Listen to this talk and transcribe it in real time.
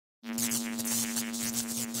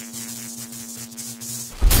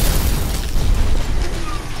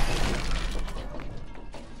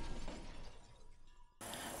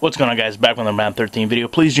What's going on, guys? Back with another Madden 13 video.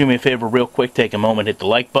 Please do me a favor real quick. Take a moment, hit the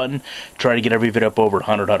like button. Try to get every video up over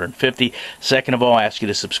 100, 150. Second of all, I ask you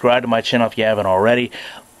to subscribe to my channel if you haven't already.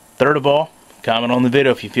 Third of all, comment on the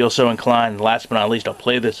video if you feel so inclined. And last but not least, I'll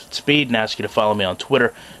play this at speed and ask you to follow me on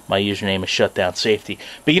Twitter. My username is ShutdownSafety.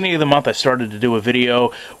 Beginning of the month, I started to do a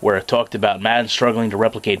video where I talked about Madden struggling to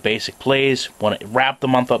replicate basic plays. Want to wrap the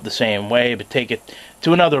month up the same way, but take it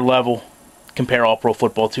to another level. Compare All Pro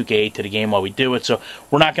Football 2K8 to the game while we do it. So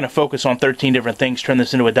we're not going to focus on 13 different things, turn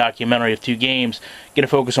this into a documentary of 2 games. Going to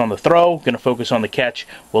focus on the throw, going to focus on the catch.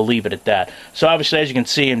 We'll leave it at that. So obviously, as you can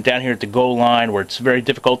see, I'm down here at the goal line where it's very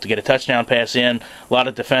difficult to get a touchdown pass in. A lot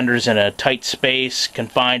of defenders in a tight space,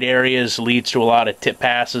 confined areas, leads to a lot of tip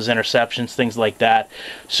passes, interceptions, things like that.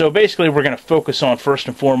 So basically, we're going to focus on, first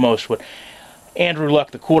and foremost, what Andrew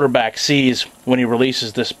Luck, the quarterback, sees when he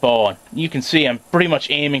releases this ball. And you can see I'm pretty much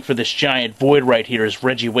aiming for this giant void right here as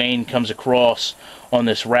Reggie Wayne comes across on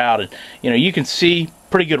this route. And you can see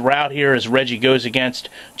pretty good route here as Reggie goes against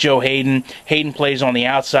Joe Hayden. Hayden plays on the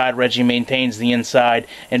outside, Reggie maintains the inside,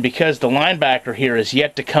 and because the linebacker here is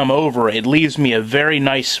yet to come over, it leaves me a very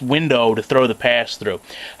nice window to throw the pass through.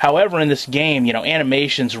 However, in this game,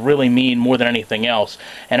 animations really mean more than anything else,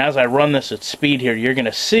 and as I run this at speed here, you're going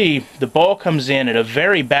to see the ball comes in at a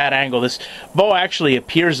very bad angle. This ball actually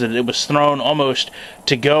appears that it was thrown almost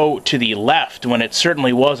to go to the left when it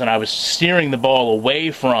certainly wasn't. I was steering the ball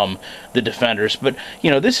away from the defenders, but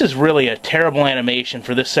this is really a terrible animation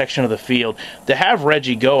for this section of the field to have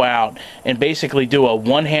Reggie go out and basically do a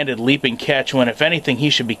one-handed leaping catch when, if anything, he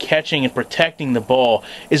should be catching and protecting the ball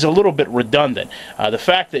is a little bit redundant. The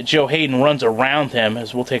fact that Joe Hayden runs around him,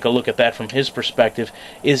 as we'll take a look at that from his perspective,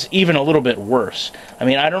 is even a little bit worse. I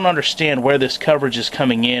mean, I don't understand where this coverage is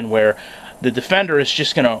coming in, where the defender is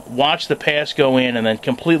just going to watch the pass go in and then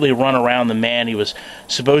completely run around the man he was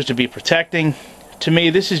supposed to be protecting. To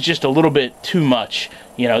me, this is just a little bit too much.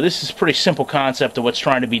 This is a pretty simple concept of what's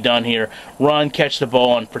trying to be done here. Run, catch the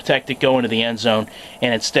ball, and protect it, go into the end zone.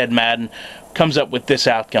 And instead, Madden comes up with this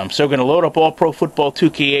outcome. So we're going to load up All Pro Football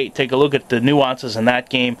 2K8, take a look at the nuances in that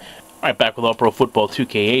game. All right, back with All Pro Football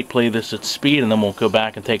 2K8, play this at speed, and then we'll go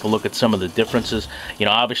back and take a look at some of the differences.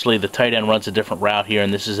 Obviously the tight end runs a different route here,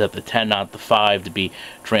 and this is at the 10, not the 5, to be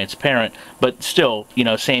transparent. But still,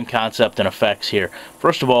 same concept and effects here.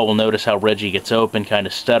 First of all, we'll notice how Reggie gets open, kind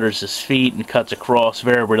of stutters his feet and cuts across.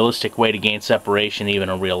 Very realistic way to gain separation, even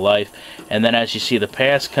in real life. And then as you see the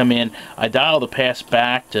pass come in, I dial the pass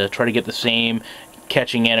back to try to get the same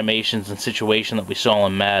catching animations and situation that we saw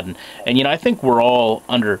in Madden. And I think we're all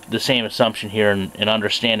under the same assumption here in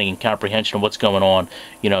understanding and comprehension of what's going on.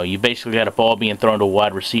 You basically got a ball being thrown to a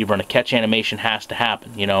wide receiver and a catch animation has to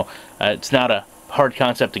happen. It's not a hard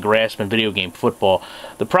concept to grasp in video game football.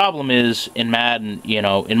 The problem is in Madden,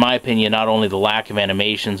 in my opinion, not only the lack of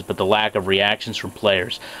animations but the lack of reactions from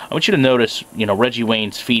players. I want you to notice, Reggie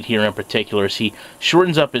Wayne's feet here in particular as he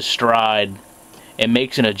shortens up his stride and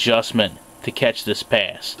makes an adjustment to catch this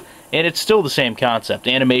pass. And it's still the same concept.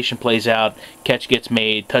 Animation plays out, catch gets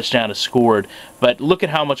made, touchdown is scored, but look at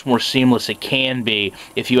how much more seamless it can be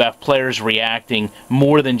if you have players reacting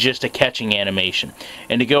more than just a catching animation.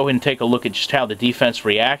 And to go ahead and take a look at just how the defense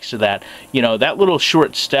reacts to that, that little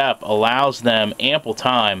short step allows them ample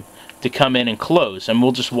time to come in and close. And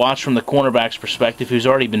we'll just watch from the cornerback's perspective, who's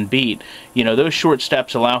already been beat. Those short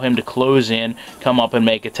steps allow him to close in, come up and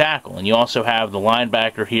make a tackle. And you also have the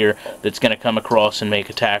linebacker here that's going to come across and make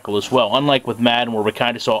a tackle as well. Unlike with Madden, where we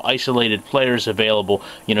kind of saw isolated players available,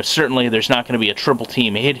 certainly there's not going to be a triple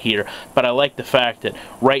team hit here, but I like the fact that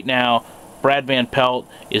right now Brad Van Pelt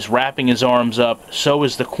is wrapping his arms up, so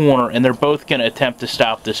is the corner, and they're both going to attempt to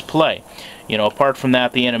stop this play. Apart from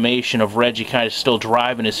that, the animation of Reggie kind of still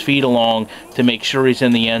driving his feet along to make sure he's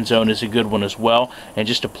in the end zone is a good one as well. And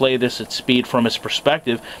just to play this at speed from his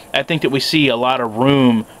perspective, I think that we see a lot of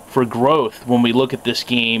room for growth when we look at this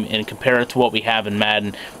game and compare it to what we have in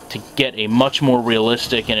Madden to get a much more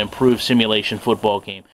realistic and improved simulation football game.